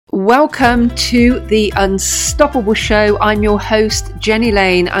Welcome to the Unstoppable Show. I'm your host, Jenny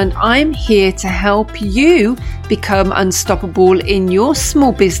Lane, and I'm here to help you become unstoppable in your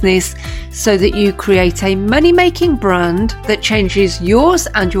small business so that you create a money-making brand that changes yours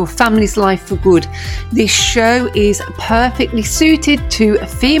and your family's life for good. This show is perfectly suited to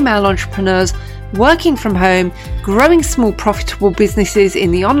female entrepreneurs working from home, growing small profitable businesses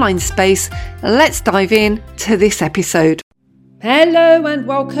in the online space. Let's dive in to this episode. Hello and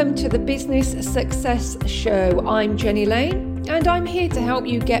welcome to the Business Success Show. I'm Jenny Lane and I'm here to help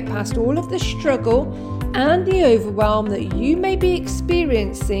you get past all of the struggle and the overwhelm that you may be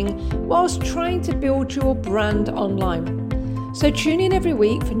experiencing whilst trying to build your brand online. So tune in every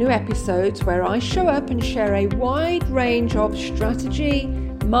week for new episodes where I show up and share a wide range of strategy,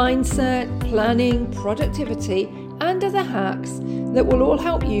 mindset, planning, productivity and other hacks that will all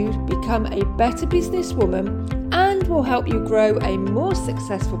help you become a better businesswoman and will help you grow a more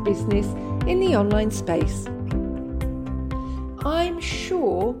successful business in the online space. I'm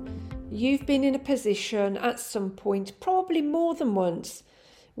sure you've been in a position at some point, probably more than once,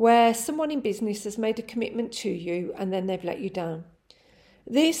 where someone in business has made a commitment to you and then they've let you down.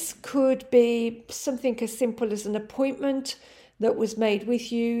 This could be something as simple as an appointment that was made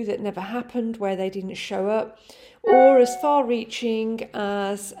with you that never happened, where they didn't show up, or as far-reaching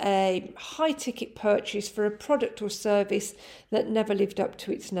as a high-ticket purchase for a product or service that never lived up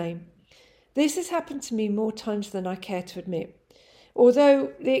to its name. This has happened to me more times than I care to admit.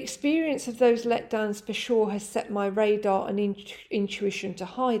 Although the experience of those letdowns for sure has set my radar and intuition to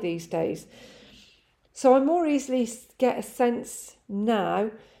high these days. So I more easily get a sense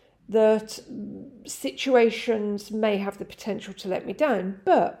now that situations may have the potential to let me down,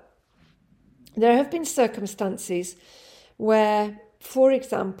 but there have been circumstances where, for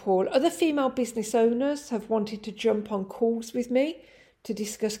example, other female business owners have wanted to jump on calls with me to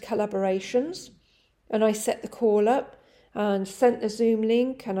discuss collaborations, and I set the call up and sent the Zoom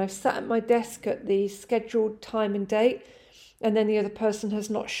link, and I've sat at my desk at the scheduled time and date, and then the other person has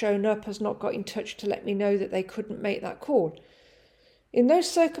not shown up, has not got in touch to let me know that they couldn't make that call. In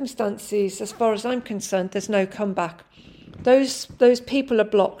those circumstances, as far as I'm concerned, there's no comeback. Those people are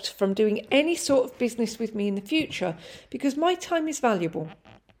blocked from doing any sort of business with me in the future because my time is valuable.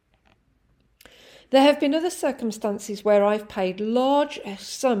 There have been other circumstances where I've paid large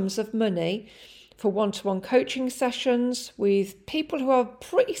sums of money for one-to-one coaching sessions with people who are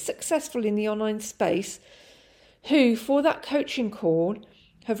pretty successful in the online space, who, for that coaching call,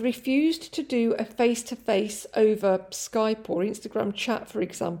 have refused to do a face-to-face over Skype or Instagram chat, for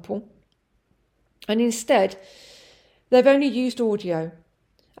example, and instead they've only used audio.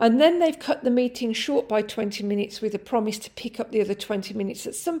 And then they've cut the meeting short by 20 minutes with a promise to pick up the other 20 minutes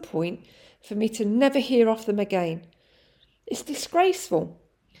at some point for me to never hear off them again. It's disgraceful.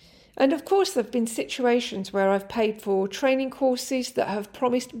 And of course, there have been situations where I've paid for training courses that have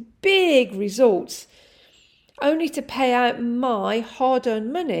promised big results, only to pay out my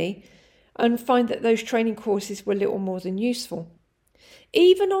hard-earned money and find that those training courses were little more than useful.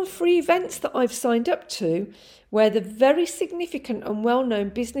 Even on free events that I've signed up to, where the very significant and well-known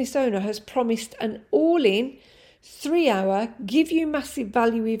business owner has promised an all-in 3-hour give you massive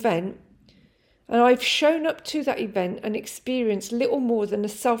value event, and I've shown up to that event and experienced little more than a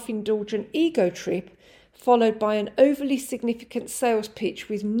self-indulgent ego trip, followed by an overly significant sales pitch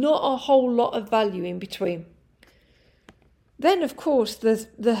with not a whole lot of value in between. Then, of course,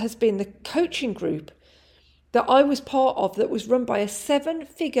 there has been the coaching group that I was part of that was run by a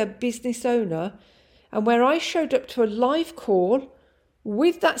 7-figure business owner, and where I showed up to a live call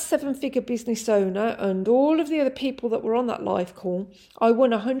with that 7-figure business owner and all of the other people that were on that live call. I won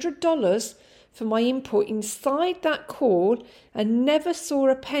 $100 for my input inside that call and never saw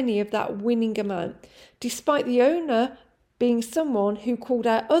a penny of that winning amount, despite the owner being someone who called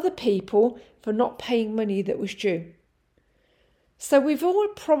out other people for not paying money that was due. So we've all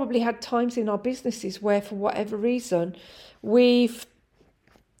probably had times in our businesses where, for whatever reason, we've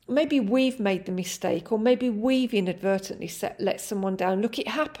made the mistake, or maybe we've inadvertently let someone down. Look, it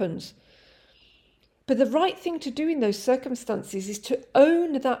happens. But the right thing to do in those circumstances is to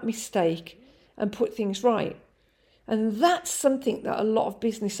own that mistake and put things right. And that's something that a lot of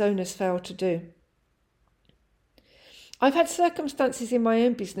business owners fail to do. I've had circumstances in my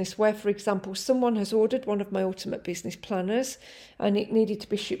own business where, for example, someone has ordered one of my Ultimate Business Planners and it needed to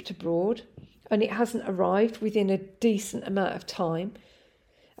be shipped abroad and it hasn't arrived within a decent amount of time.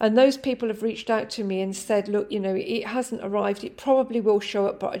 And those people have reached out to me and said, look, it hasn't arrived. It probably will show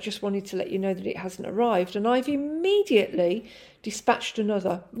up, but I just wanted to let you know that it hasn't arrived. And I've immediately dispatched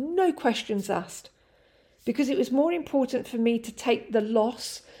another, no questions asked, because it was more important for me to take the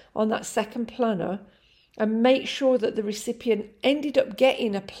loss on that second planner and make sure that the recipient ended up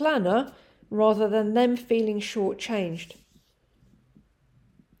getting a planner rather than them feeling shortchanged.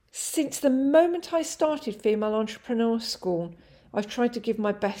 Since the moment I started Female Entrepreneur School, I've tried to give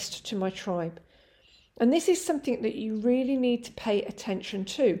my best to my tribe. And this is something that you really need to pay attention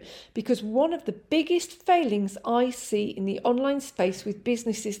to, because one of the biggest failings I see in the online space with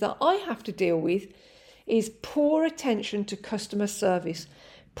businesses that I have to deal with is poor attention to customer service,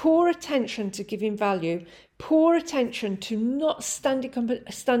 poor attention to giving value, poor attention to not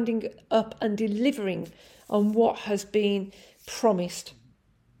standing up and delivering on what has been promised.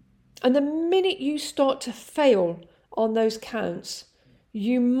 And the minute you start to fail on those counts,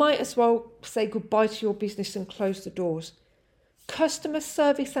 you might as well say goodbye to your business and close the doors. Customer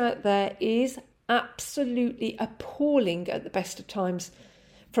service out there is absolutely appalling at the best of times.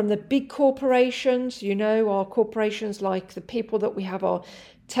 From the big corporations, our corporations like the people that we have our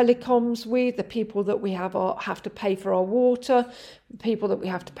telecoms with, the people that we have to pay for our water, the people that we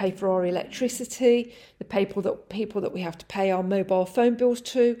have to pay for our electricity, the people that we have to pay our mobile phone bills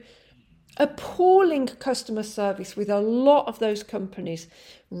to. Appalling customer service with a lot of those companies,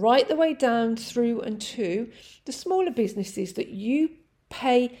 right the way down through and to the smaller businesses that you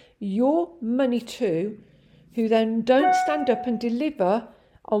pay your money to, who then don't stand up and deliver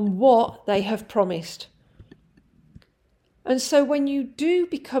on what they have promised. And so when you do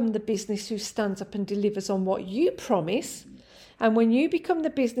become the business who stands up and delivers on what you promise, and when you become the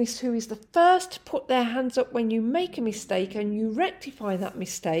business who is the first to put their hands up when you make a mistake and you rectify that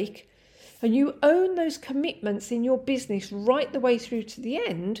mistake, and you own those commitments in your business right the way through to the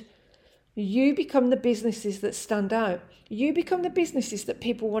end, you become the businesses that stand out. You become the businesses that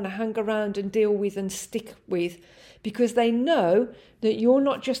people want to hang around and deal with and stick with, because they know that you're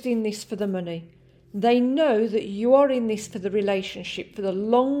not just in this for the money. They know that you are in this for the relationship, for the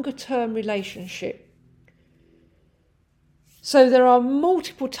longer term relationship. So there are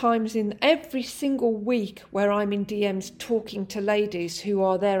multiple times in every single week where I'm in DMs talking to ladies who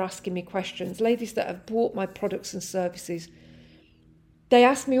are there asking me questions, ladies that have bought my products and services. They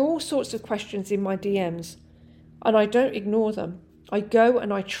ask me all sorts of questions in my DMs, and I don't ignore them. I go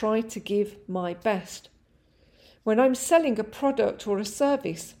and I try to give my best. When I'm selling a product or a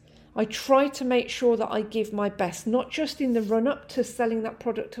service, I try to make sure that I give my best, not just in the run-up to selling that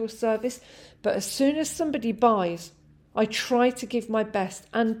product or service, but as soon as somebody buys, I try to give my best,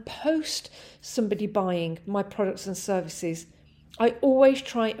 and post somebody buying my products and services, I always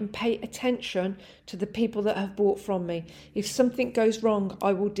try and pay attention to the people that have bought from me. If something goes wrong,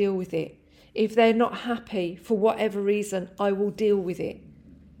 I will deal with it. If they're not happy for whatever reason, I will deal with it.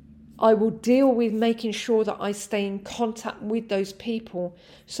 I will deal with making sure that I stay in contact with those people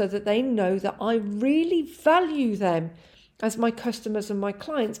so that they know that I really value them as my customers and my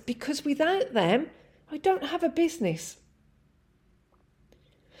clients, because without them, I don't have a business.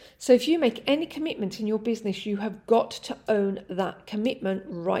 So if you make any commitment in your business, you have got to own that commitment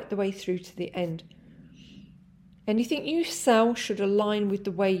right the way through to the end. Anything you sell should align with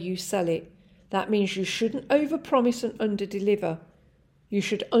the way you sell it. That means you shouldn't overpromise and underdeliver. You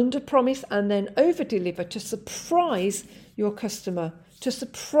should underpromise and then overdeliver to surprise your customer, to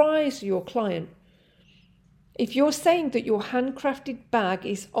surprise your client. If you're saying that your handcrafted bag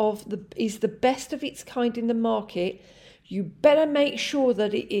is the best of its kind in the market, you better make sure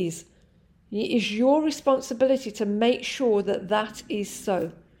that it is. It is your responsibility to make sure that that is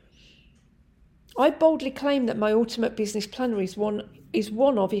so. I boldly claim that my Ultimate Business Planner is one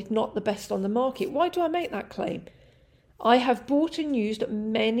of, if not the best on the market. Why do I make that claim? I have bought and used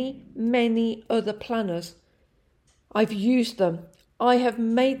many, many other planners. I've used them. I have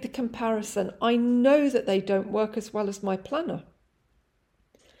made the comparison. I know that they don't work as well as my planner.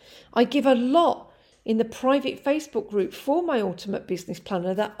 I give a lot in the private Facebook group for my Ultimate Business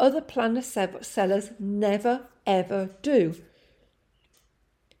Planner that other planner sellers never ever do.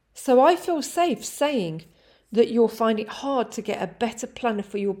 So I feel safe saying that you'll find it hard to get a better planner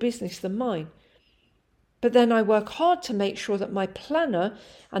for your business than mine. But then I work hard to make sure that my planner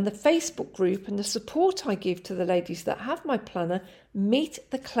and the Facebook group and the support I give to the ladies that have my planner meet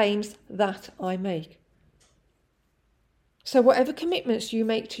the claims that I make. So whatever commitments you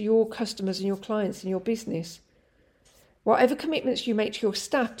make to your customers and your clients in your business, whatever commitments you make to your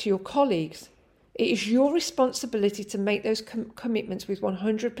staff, to your colleagues, it is your responsibility to make those commitments with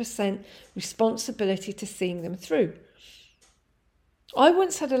 100% responsibility to seeing them through. I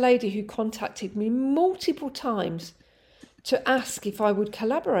once had a lady who contacted me multiple times to ask if I would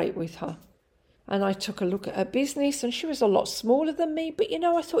collaborate with her. And I took a look at her business, and she was a lot smaller than me, but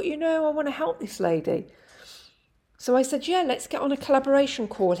I thought, I want to help this lady. So I said, yeah, let's get on a collaboration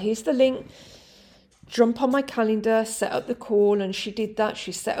call. Here's the link. Jump on my calendar, set up the call. And she did that.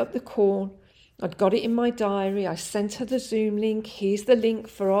 She set up the call. I'd got it in my diary. I sent her the Zoom link. Here's the link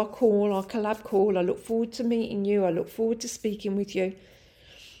for our call, our collab call. I look forward to meeting you. I look forward to speaking with you.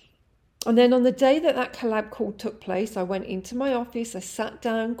 And then on the day that collab call took place, I went into my office. I sat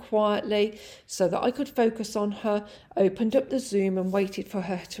down quietly so that I could focus on her, opened up the Zoom and waited for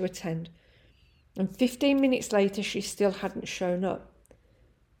her to attend. And 15 minutes later, she still hadn't shown up.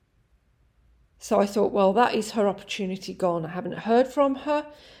 So I thought, well, that is her opportunity gone. I haven't heard from her.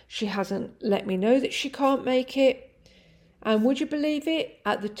 She hasn't let me know that she can't make it. And would you believe it?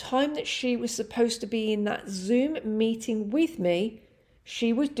 At the time that she was supposed to be in that Zoom meeting with me,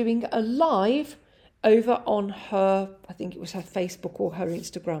 she was doing a live over on her, I think it was her Facebook or her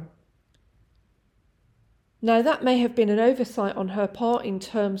Instagram. Now, that may have been an oversight on her part in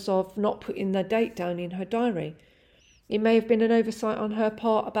terms of not putting the date down in her diary. It may have been an oversight on her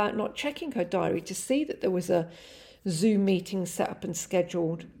part about not checking her diary to see that there was a Zoom meeting set up and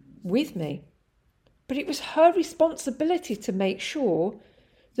scheduled with me. But it was her responsibility to make sure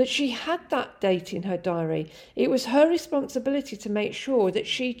that she had that date in her diary. It was her responsibility to make sure that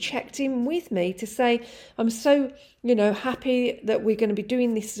she checked in with me to say, I'm so, happy that we're going to be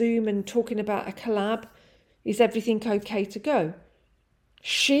doing this Zoom and talking about a collab. Is everything okay to go?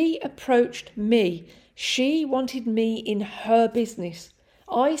 She approached me. She wanted me in her business.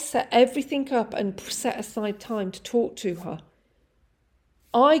 I set everything up and set aside time to talk to her.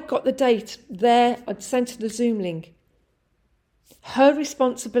 I got the date there. I'd sent her the Zoom link. Her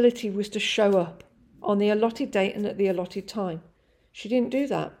responsibility was to show up on the allotted date and at the allotted time. She didn't do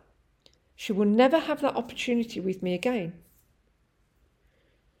that. She will never have that opportunity with me again.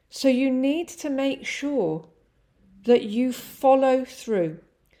 So you need to make sure that you follow through,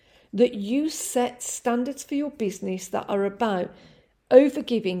 that you set standards for your business that are about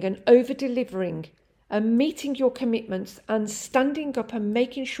overgiving and over-delivering and meeting your commitments and standing up and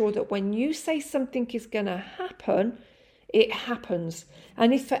making sure that when you say something is going to happen, it happens.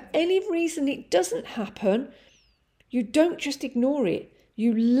 And if for any reason it doesn't happen, you don't just ignore it.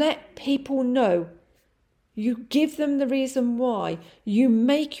 You let people know. You give them the reason why. You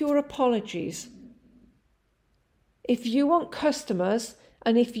make your apologies. If you want customers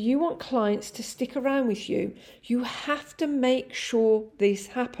and if you want clients to stick around with you, you have to make sure this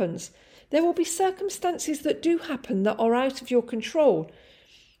happens. There will be circumstances that do happen that are out of your control.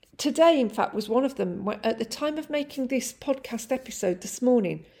 Today, in fact, was one of them. At the time of making this podcast episode this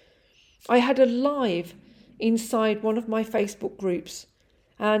morning, I had a live inside one of my Facebook groups.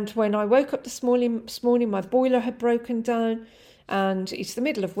 And when I woke up this morning, my boiler had broken down and it's the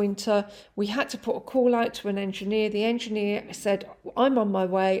middle of winter. We had to put a call out to an engineer. The engineer said, I'm on my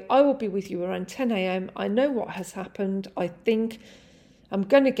way. I will be with you around 10 a.m. I know what has happened. I think I'm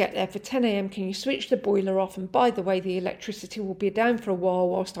going to get there for 10 a.m. Can you switch the boiler off? And by the way, the electricity will be down for a while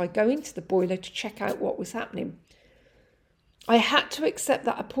whilst I go into the boiler to check out what was happening. I had to accept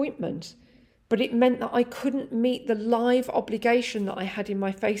that appointment, but it meant that I couldn't meet the live obligation that I had in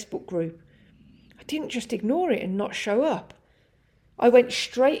my Facebook group. I didn't just ignore it and not show up. I went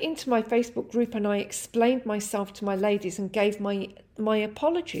straight into my Facebook group and I explained myself to my ladies and gave my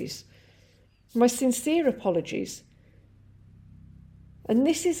apologies, my sincere apologies. And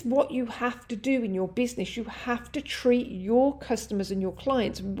this is what you have to do in your business. You have to treat your customers and your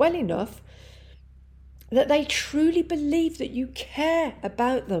clients well enough that they truly believe that you care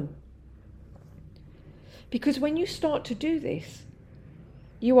about them. Because when you start to do this,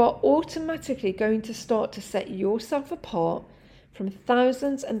 you are automatically going to start to set yourself apart from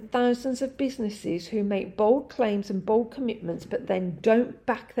thousands and thousands of businesses who make bold claims and bold commitments, but then don't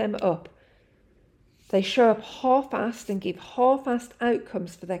back them up. They show up half-assed and give half-assed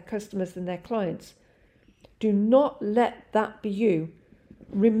outcomes for their customers and their clients. Do not let that be you.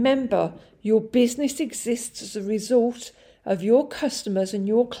 Remember, your business exists as a result of your customers and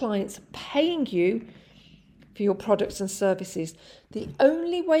your clients paying you for your products and services. The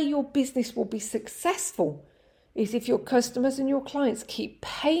only way your business will be successful is if your customers and your clients keep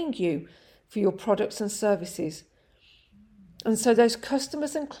paying you for your products and services. And so those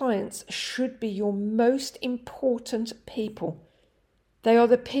customers and clients should be your most important people. They are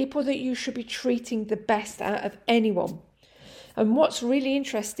the people that you should be treating the best out of anyone. And what's really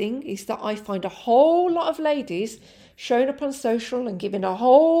interesting is that I find a whole lot of ladies showing up on social and giving a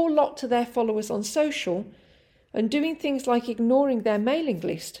whole lot to their followers on social and doing things like ignoring their mailing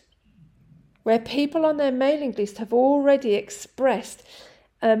list, where people on their mailing list have already expressed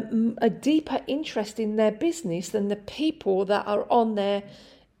a deeper interest in their business than the people that are on their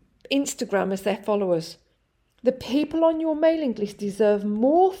Instagram as their followers. The people on your mailing list deserve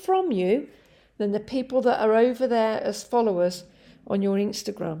more from you than the people that are over there as followers on your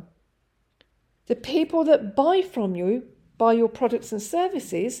Instagram. The people that buy from you, buy your products and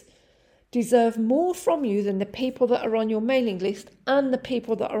services, deserve more from you than the people that are on your mailing list and the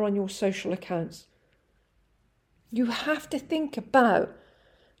people that are on your social accounts. You have to think about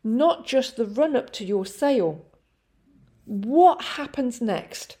not just the run-up to your sale. What happens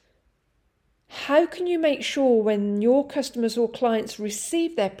next? How can you make sure when your customers or clients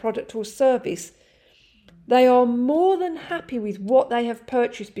receive their product or service, they are more than happy with what they have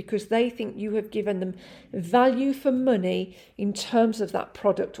purchased because they think you have given them value for money in terms of that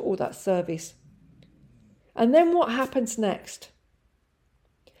product or that service? And then what happens next?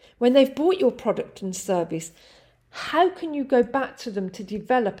 When they've bought your product and service, how can you go back to them to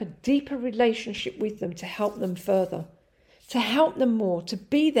develop a deeper relationship with them, to help them further, to help them more, to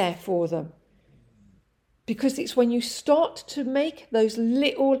be there for them? Because it's when you start to make those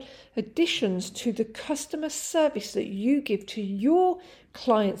little additions to the customer service that you give to your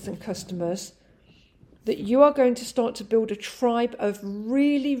clients and customers that you are going to start to build a tribe of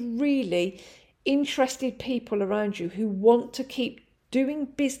really, really interested people around you who want to keep doing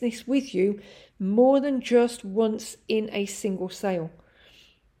business with you more than just once in a single sale.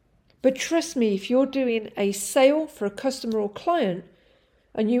 But trust me, if you're doing a sale for a customer or client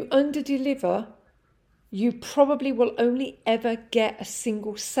and you under-deliver, you probably will only ever get a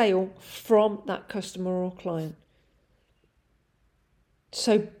single sale from that customer or client.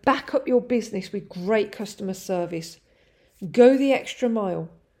 So back up your business with great customer service. Go the extra mile.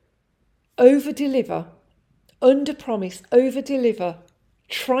 Over-deliver. Under-promise. Over-deliver.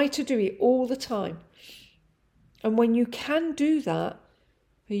 Try to do it all the time. And when you can do that,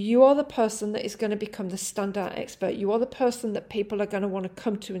 you are the person that is going to become the standout expert. You are the person that people are going to want to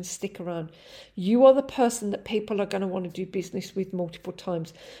come to and stick around. You are the person that people are going to want to do business with multiple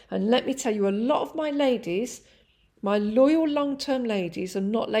times. And let me tell you, a lot of my ladies, my loyal long-term ladies, are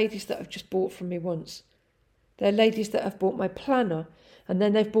not ladies that have just bought from me once. They're ladies that have bought my planner, and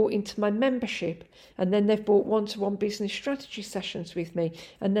then they've bought into my membership, and then they've bought one-to-one business strategy sessions with me,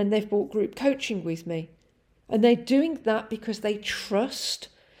 and then they've bought group coaching with me. And they're doing that because they trust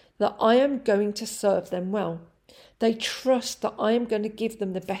that I am going to serve them well. They trust that I am going to give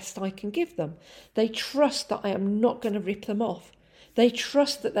them the best I can give them. They trust that I am not going to rip them off. They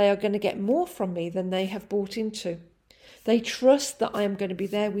trust that they are going to get more from me than they have bought into. They trust that I am going to be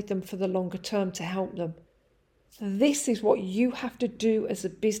there with them for the longer term to help them. This is what you have to do as a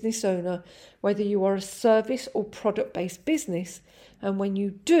business owner, whether you are a service or product-based business. And when you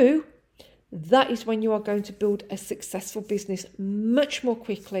do, that is when you are going to build a successful business much more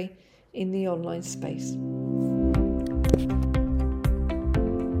quickly in the online space.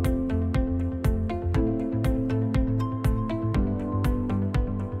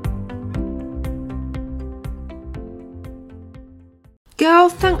 Girl,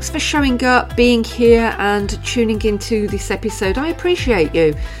 thanks for showing up, being here and tuning into this episode. I appreciate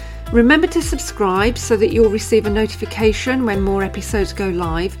you. Remember to subscribe so that you'll receive a notification when more episodes go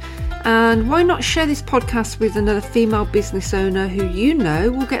live. And why not share this podcast with another female business owner who you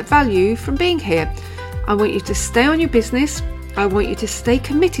know will get value from being here? I want you to stay on your business. I want you to stay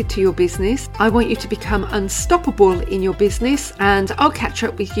committed to your business. I want you to become unstoppable in your business. And I'll catch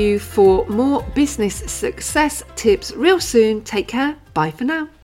up with you for more business success tips real soon. Take care. Bye for now.